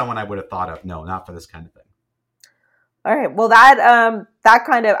been someone I would have thought of. No, not for this kind of thing. All right. Well, that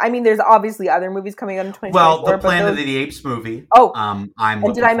kind of, I mean, there's obviously other movies coming out in 2024. Well, the Planet of the Apes movie. Oh,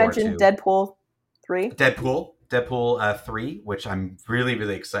 and did I mention Deadpool 3? Deadpool 3, which I'm really,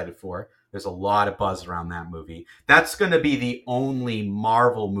 really excited for. There's a lot of buzz around that movie. That's going to be the only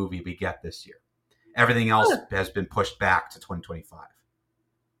Marvel movie we get this year. Everything else has been pushed back to 2025.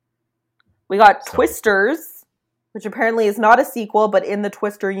 We got Twisters, which apparently is not a sequel, but in the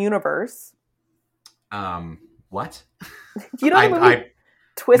Twister universe. What? Do you know the movie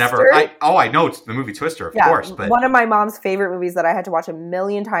Twister? I know it's the movie Twister, of course. But one of my mom's favorite movies that I had to watch a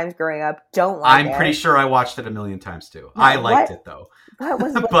million times growing up. I'm pretty sure I watched it a million times too. No, I liked it though.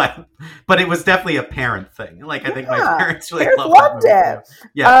 But it was definitely a parent thing. Like, I think my parents really loved it.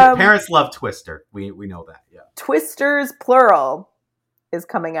 Yeah, parents love Twister. We know that. Yeah. Twisters plural is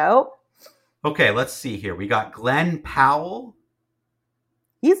coming out. Okay, let's see here. We got Glenn Powell.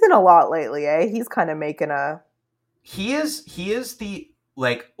 He's in a lot lately, eh? He's kind of making a... He is the,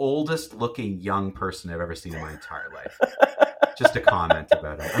 like, oldest looking young person I've ever seen in my entire life. Just a comment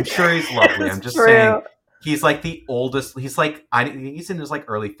about him. I'm sure he's lovely. I'm just saying he's like the oldest. He's like, he's in his like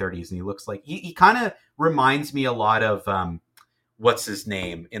early 30s, and he looks like he kind of reminds me a lot of what's his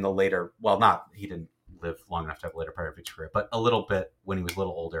name in the later. Well, he didn't live long enough to have a later part of his career, but a little bit when he was a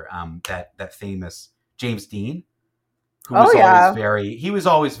little older. That famous James Dean, who was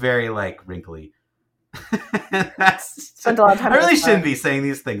always very like wrinkly. Spent a lot of time. I really shouldn't be saying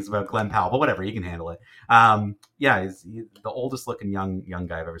these things about Glenn Powell, but whatever, you can handle it. He's the oldest looking young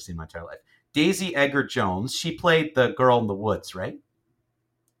guy I've ever seen in my entire life. Daisy Edgar Jones, she played the girl in the woods, right?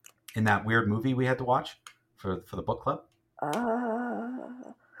 In that weird movie we had to watch for the book club.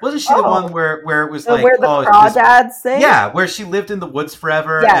 Wasn't she the one where it was like, where the crawdads sing? Yeah, where she lived in the woods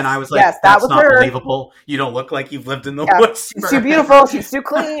forever, and I was like, that's that was not her. Believable. You don't look like you've lived in the woods. She's too beautiful. She's too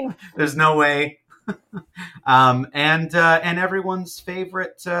clean. There's no way. And everyone's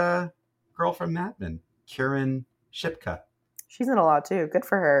favorite girl from Mad Men, Kieran Shipka. She's in a lot too. Good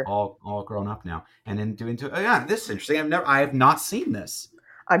for her. All grown up now, and in doing this is interesting. I have not seen this.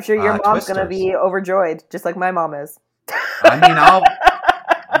 I'm sure your mom's gonna be overjoyed, just like my mom is. I mean,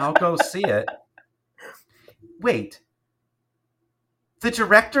 I'll go see it. Wait, the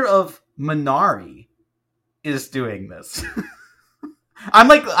director of Minari is doing this.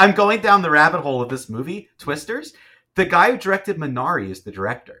 I'm going down the rabbit hole of this movie, Twisters. The guy who directed Minari is the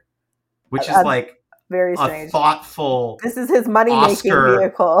director, which is like very strange. A thoughtful. This is his money-making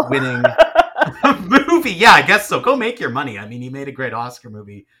vehicle. Winning movie. Yeah, I guess so. Go make your money. I mean, he made a great Oscar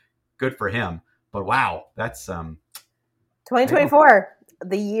movie. Good for him. But wow, that's 2024,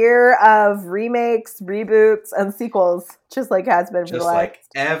 the year of remakes, reboots, and sequels, just like has been for just like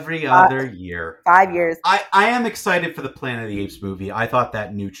every other year. 5 years. I am excited for the Planet of the Apes movie. I thought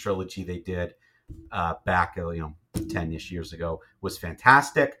that new trilogy they did back 10-ish years ago was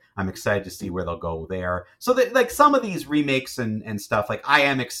fantastic. I'm excited to see where they'll go there. So that, like, some of these remakes and stuff, like, I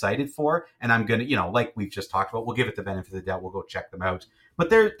am excited for, and I'm gonna, like we've just talked about, we'll give it the benefit of the doubt. We'll go check them out. But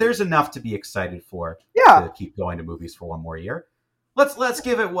there's enough to be excited for. To keep going to movies for one more year. Let's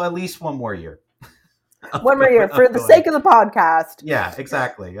give it at least one more year. One more year for the sake of the podcast. Yeah,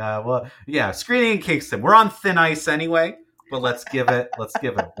 exactly. Screening in Kingston. We're on thin ice anyway, but let's give it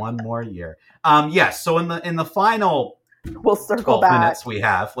one more year. So in the final we'll circle 12 back. Minutes we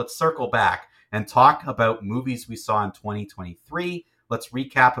have, let's circle back and talk about movies we saw in 2023. Let's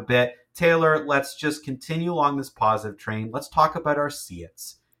recap a bit. Taylor, let's just continue along this positive train. Let's talk about our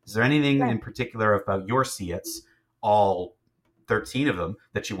see-its. Is there anything in particular about your see-its, all 13 of them,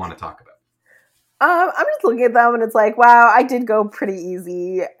 that you want to talk about? I'm just looking at them and it's like, wow, I did go pretty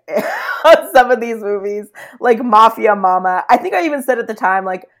easy on some of these movies, like Mafia Mama. I think I even said at the time,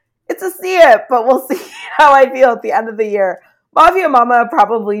 like, it's a see it, but we'll see how I feel at the end of the year. Mafia Mama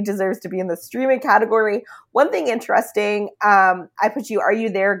probably deserves to be in the streaming category. One thing interesting, I put you, Are You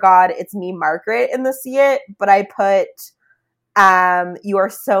There, God? It's Me, Margaret in the See It, but I put You Are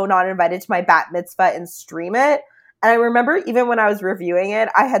So Not Invited to My Bat Mitzvah and Stream It. And I remember even when I was reviewing it,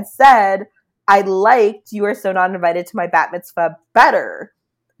 I had said I liked You Are So Not Invited to My Bat Mitzvah better.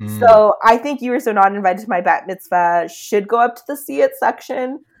 So I think You Are So Not Invited to My Bat Mitzvah should go up to the See It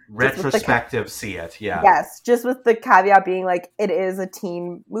section. Retrospective See It, yeah. Yes, just with the caveat being like it is a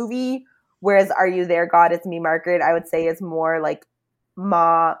teen movie, whereas Are You There, God? It's Me, Margaret, I would say is more like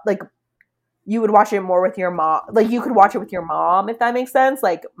like you would watch it more with your mom. Like you could watch it with your mom, if that makes sense.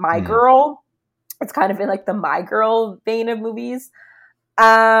 Like My Girl, it's kind of in like the My Girl vein of movies.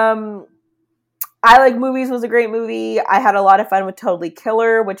 I Like Movies was a great movie. I had a lot of fun with Totally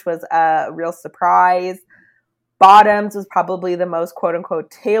Killer, which was a real surprise. Bottoms was probably the most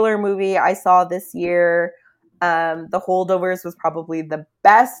quote-unquote Taylor movie I saw this year. The Holdovers was probably the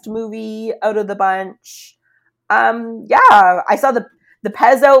best movie out of the bunch. Yeah, I saw the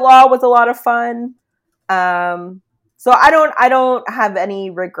Pez Outlaw was a lot of fun. So I don't have any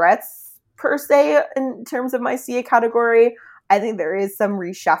regrets per se in terms of my See It category. I think there is some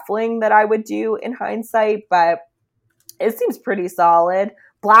reshuffling that I would do in hindsight, but it seems pretty solid.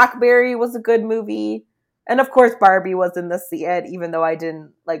 Blackberry was a good movie. And of course, Barbie was in the See It, even though I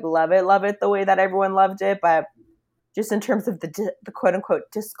didn't like love it the way that everyone loved it. But just in terms of the quote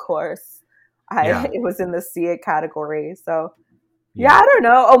unquote discourse, it was in the See It category. So yeah, I don't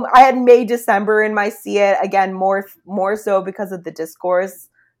know. Oh, I had May December in my See It, again, more so because of the discourse,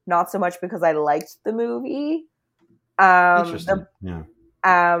 not so much because I liked the movie. Interesting.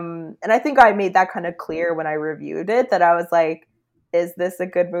 And I think I made that kind of clear when I reviewed it, that I was like, is this a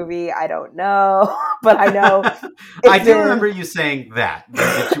good movie? I don't know, but I know. I do remember you saying that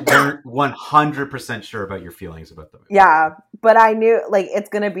you weren't 100% sure about your feelings about the movie. Yeah, but I knew like it's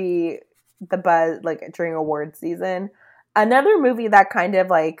gonna be the buzz like during award season. Another movie that kind of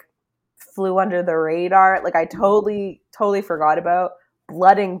like flew under the radar, like I totally forgot about,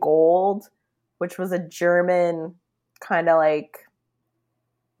 Blood and Gold, which was a German kind of like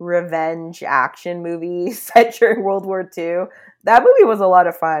revenge action movie set during World War II. That movie was a lot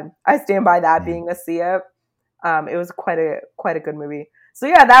of fun. I stand by that being a See It. It was quite a good movie. So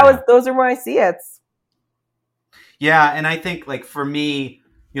yeah, those are my See It's. Yeah, and I think like for me,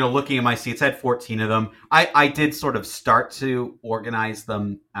 looking at my See It's, I had 14 of them. I did sort of start to organize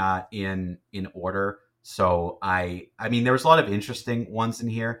them in order. So I mean, there was a lot of interesting ones in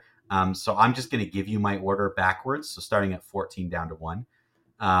here. So I'm just going to give you my order backwards. So starting at 14 down to 1.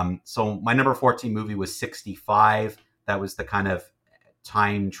 So my number 14 movie was 65. That was the kind of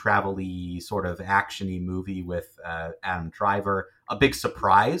time travel-y sort of action-y movie with Adam Driver. A big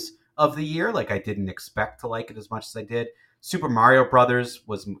surprise of the year. Like I didn't expect to like it as much as I did. Super Mario Brothers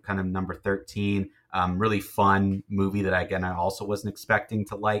was kind of number 13. Really fun movie that I also wasn't expecting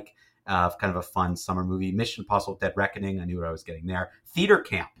to like. Kind of a fun summer movie. Mission Impossible: Dead Reckoning. I knew what I was getting there. Theater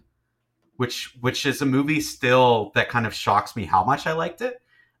Camp, which is a movie still that kind of shocks me how much I liked it.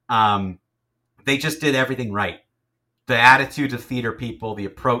 They just did everything right. The attitude of theater people, the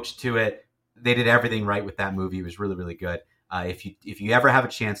approach to it, they did everything right with that movie. It was really, really good. If you ever have a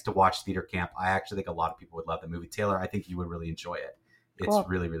chance to watch Theater Camp, I actually think a lot of people would love the movie. Taylor, I think you would really enjoy it. It's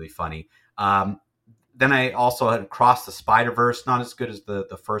really, really funny. Then I also had Across the Spider-Verse, not as good as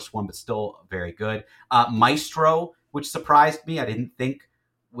the first one, but still very good. Maestro, which surprised me. I didn't think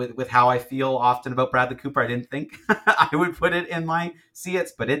with how I feel often about Bradley Cooper, I didn't think I would put it in my See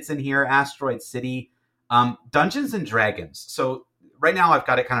It's, but it's in here. Asteroid City. Dungeons and Dragons. So right now I've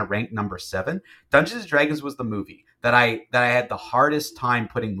got it kind of ranked number 7. Dungeons and Dragons was the movie that I had the hardest time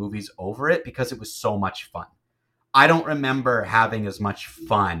putting movies over it because it was so much fun. I don't remember having as much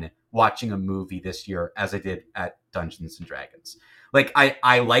fun watching a movie this year as I did at Dungeons and Dragons. Like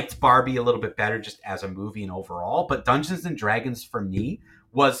I liked Barbie a little bit better just as a movie and overall, but Dungeons and Dragons for me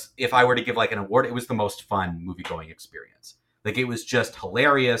was, if I were to give like an award, it was the most fun movie-going experience. Like it was just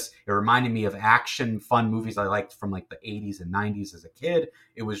hilarious. It reminded me of action, fun movies I liked from like the 80s and 90s as a kid.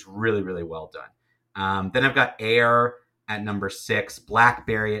 It was really, really well done. Then I've got Air at number 6,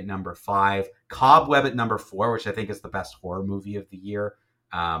 Blackberry at number 5, Cobweb at number 4, which I think is the best horror movie of the year.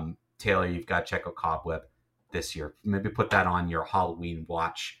 Taylor, you've got to check out Cobweb this year. Maybe put that on your Halloween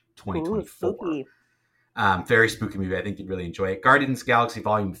watch 2024. Ooh, spooky. Very spooky movie. I think you'd really enjoy it. Guardians of the Galaxy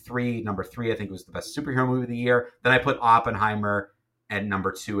Volume 3, number 3, I think was the best superhero movie of the year. Then I put Oppenheimer at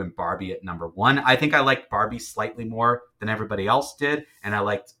number 2 and Barbie at number 1. I think I liked Barbie slightly more than everybody else did, and I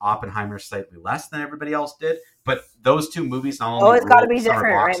liked Oppenheimer slightly less than everybody else did. But those two movies not only it's got to be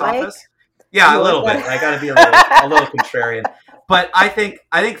different, right, Mike? Office, yeah, a little bit. I got to be a little contrarian. But I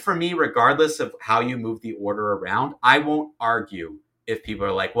think for me, regardless of how you move the order around, I won't argue if people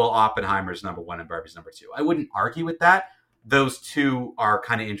are like, well, Oppenheimer's number one and Barbie's number two. I wouldn't argue with that. Those two are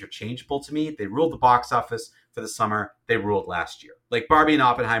kind of interchangeable to me. They ruled the box office for the summer. They ruled last year. Like Barbie and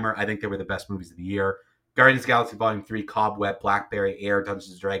Oppenheimer, I think they were the best movies of the year. Guardians of the Galaxy Volume 3, Cobweb, Blackberry, Air,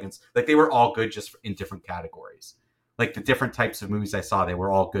 Dungeons & Dragons. Like, they were all good just in different categories. Like, the different types of movies I saw, they were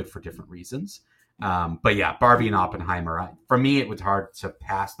all good for different reasons. But yeah, Barbie and Oppenheimer, for me, it was hard to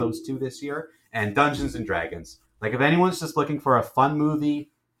pass those two this year. And Dungeons & Dragons. Like, if anyone's just looking for a fun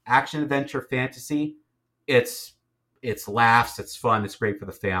movie, action, adventure, fantasy, it's laughs, it's fun, it's great for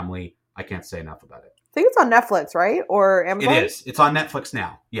the family. I can't say enough about it. I think it's on Netflix, right? Or Amazon? It is. It's on Netflix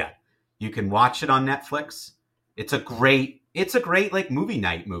now. Yeah. You can watch it on Netflix. It's a great like movie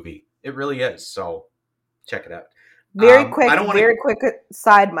night movie. It really is. So check it out. Very quick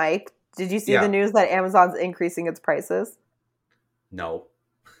side, Mike. Did you see Yeah. the news that Amazon's increasing its prices? No.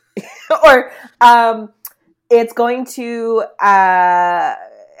 Or it's going to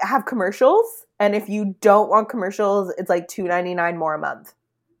have commercials, and if you don't want commercials, it's like $2.99 more a month.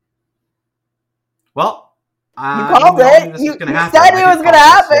 Well, you called it. You said it was going to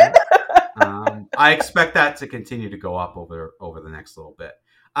happen. I expect that to continue to go up over the next little bit.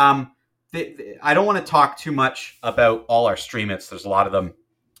 I don't want to talk too much about all our Stream It's. There's a lot of them.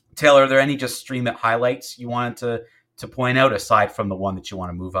 Taylor, are there any just Stream It highlights you wanted to point out aside from the one that you want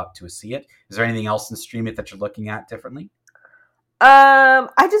to move up to see it? Is there anything else in Stream It that you're looking at differently? I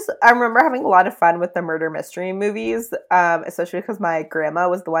remember having a lot of fun with the murder mystery movies, especially because my grandma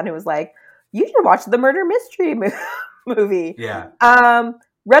was the one who was like, "You should watch the murder mystery movie." Yeah.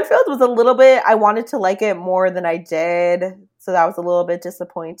 Renfield was a little bit, I wanted to like it more than I did, so that was a little bit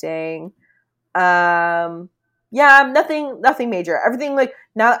disappointing. Yeah, nothing major. Everything, like,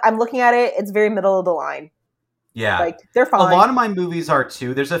 now I'm looking at it, it's very middle of the line. Yeah. Like, they're fine. A lot of my movies are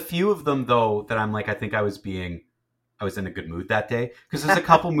too. There's a few of them though that I'm like, I think I was in a good mood that day. Because there's a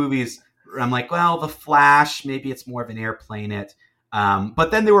couple movies where I'm like, well, The Flash, maybe it's more of an airplane it. But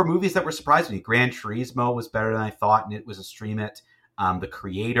then there were movies that were surprising me. Gran Turismo was better than I thought, and it was a Stream It. The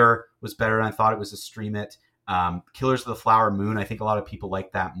Creator was better than I thought, it was a Stream It. Killers of the Flower Moon, I think a lot of people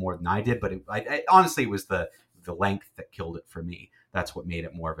liked that more than I did, but honestly, it was the length that killed it for me. That's what made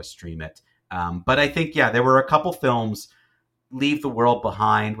it more of a Stream It. But I think, yeah, there were a couple films, Leave the World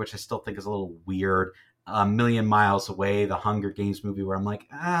Behind, which I still think is a little weird. A Million Miles Away, the Hunger Games movie, where I'm like,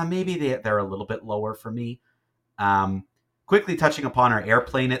 maybe they're a little bit lower for me. Quickly touching upon our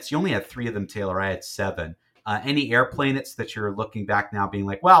Airplanets, you only had 3 of them, Taylor. I had 7. Any Airplanets that you're looking back now being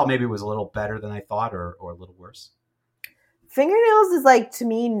like, well, maybe it was a little better than I thought or a little worse? Fingernails is, like, to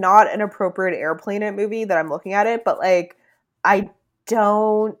me, not an appropriate Airplanet movie that I'm looking at it, but, like, I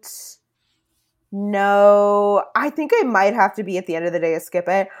don't know. I think I might have to be, at the end of the day, a skip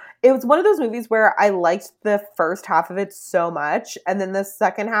it. It was one of those movies where I liked the first half of it so much, and then the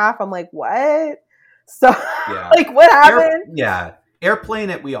second half, I'm like, what? So, yeah. Like, what happened?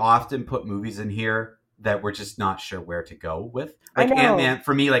 Airplanet, we often put movies in here that we're just not sure where to go with. Like I know. Ant-Man,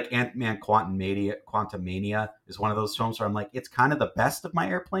 for me, like Ant-Man Quantumania is one of those films where I'm like, it's kind of the best of my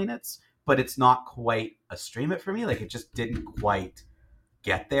Airplanets, but it's not quite a Stream It for me. Like, it just didn't quite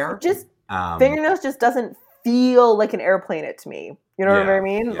get there. Just Fingernails just doesn't feel like an Airplanet to me. You know what I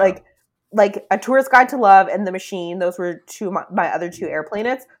mean? Yeah. Like A Tourist Guide to Love and The Machine, those were my other 2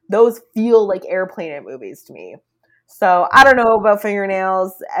 Airplanets. Those feel like Airplanet movies to me. So I don't know about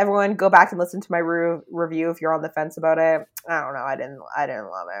Fingernails. Everyone go back and listen to my review if you're on the fence about it. I don't know. I didn't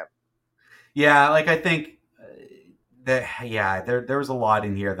love it. Yeah, like I think there was a lot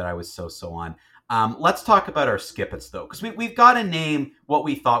in here that I was so on. Let's talk about our skip-its though, because we've got to name what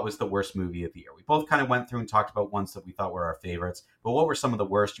we thought was the worst movie of the year. We both kind of went through and talked about ones that we thought were our favorites, but what were some of the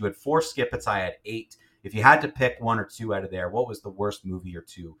worst? You had 4 skip-its, I had 8. If you had to pick 1 or 2 out of there, what was the worst movie or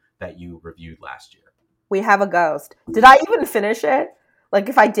 2 that you reviewed last year? We Have a Ghost. Did I even finish it? Like,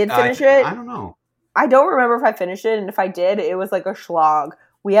 if I did finish it? I don't know. I don't remember if I finished it, and if I did, it was like a slog.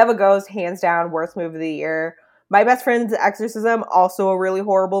 We Have a Ghost, hands down, worst movie of the year. My Best Friend's Exorcism, also a really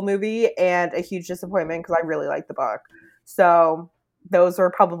horrible movie, and a huge disappointment because I really liked the book. So those were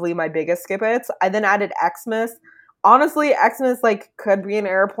probably my biggest skip-its. I then added Xmas. Honestly, Xmas, like, could be an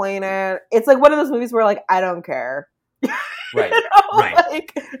Airplanet. It's like one of those movies where, like, I don't care. Right, you know? right.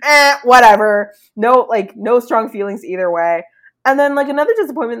 Like, whatever. No strong feelings either way. And then, like, another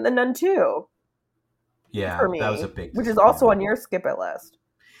disappointment, The Nun 2. Yeah, for me, that was a big which is also on your skip-it list.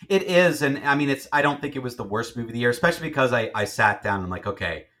 It is, and I mean, I don't think it was the worst movie of the year, especially because I sat down and like,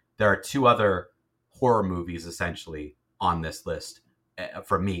 okay, there are 2 other horror movies essentially on this list.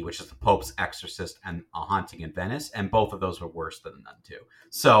 for me, which is The Pope's Exorcist and A Haunting in Venice, and both of those were worse than The Nun 2.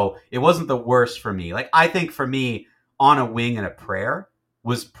 So it wasn't the worst for me. Like, I think for me, On a Wing and a Prayer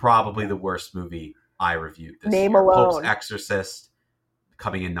was probably the worst movie I reviewed this Name year. alone. Pope's Exorcist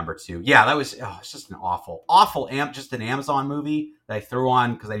coming in number 2. Yeah, that was it's just an awful just an Amazon movie that I threw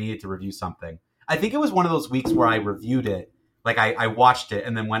on because I needed to review something. I think it was one of those weeks where I reviewed it. Like, I watched it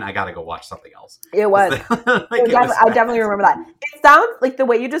and then I got to go watch something else. It was. I definitely remember that. It sounds like the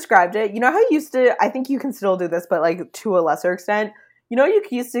way you described it. You know how you used to, I think you can still do this, but like to a lesser extent. You know, you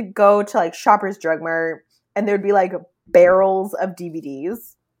used to go to like Shoppers Drug Mart and there'd be like barrels of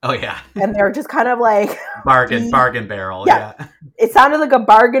DVDs. Oh, yeah. And they're just kind of like... bargain barrel. Yeah. It sounded like a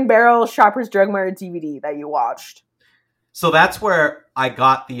bargain barrel Shoppers Drug Mart DVD that you watched. So that's where I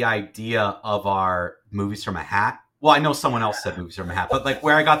got the idea of our Movies from a Hat. Well, I know someone else said Movies from a Hat, but like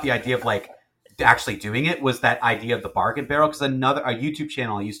where I got the idea of like actually doing it was that idea of the bargain barrel, because a YouTube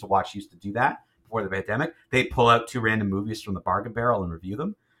channel I used to watch used to do that before the pandemic. They'd pull out 2 random movies from the bargain barrel and review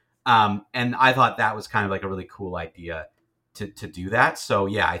them. And I thought that was kind of like a really cool idea to do that. So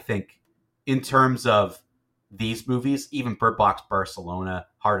yeah, I think in terms of these movies, even Bird Box Barcelona,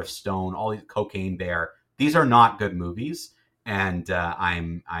 Heart of Stone, all these Cocaine Bear, these are not good movies. And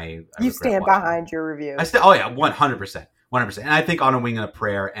I you stand behind your review. Oh yeah, 100%. And I think On a Wing and a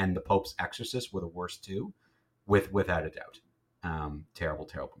Prayer and The Pope's Exorcist were the worst too, without a doubt. Terrible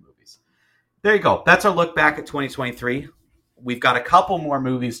movies. There you go. That's our look back at 2023. We've got a couple more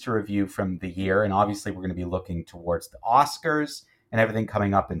movies to review from the year, and obviously we're going to be looking towards the Oscars and everything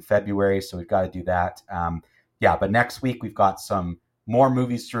coming up in February, so we've got to do that. But next week we've got some more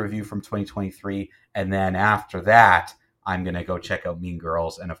movies to review from 2023, and then after that, I'm going to go check out Mean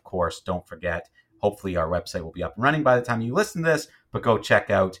Girls, and of course, don't forget, hopefully our website will be up and running by the time you listen to this, but go check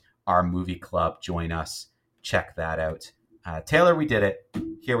out our movie club. Join us. Check that out. Taylor, we did it.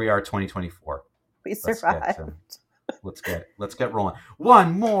 Here we are, 2024. We survived. Let's get rolling.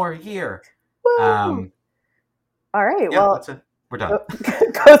 One more year. All right. Yeah, well, that's it. We're done.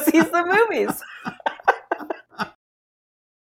 Go see some movies.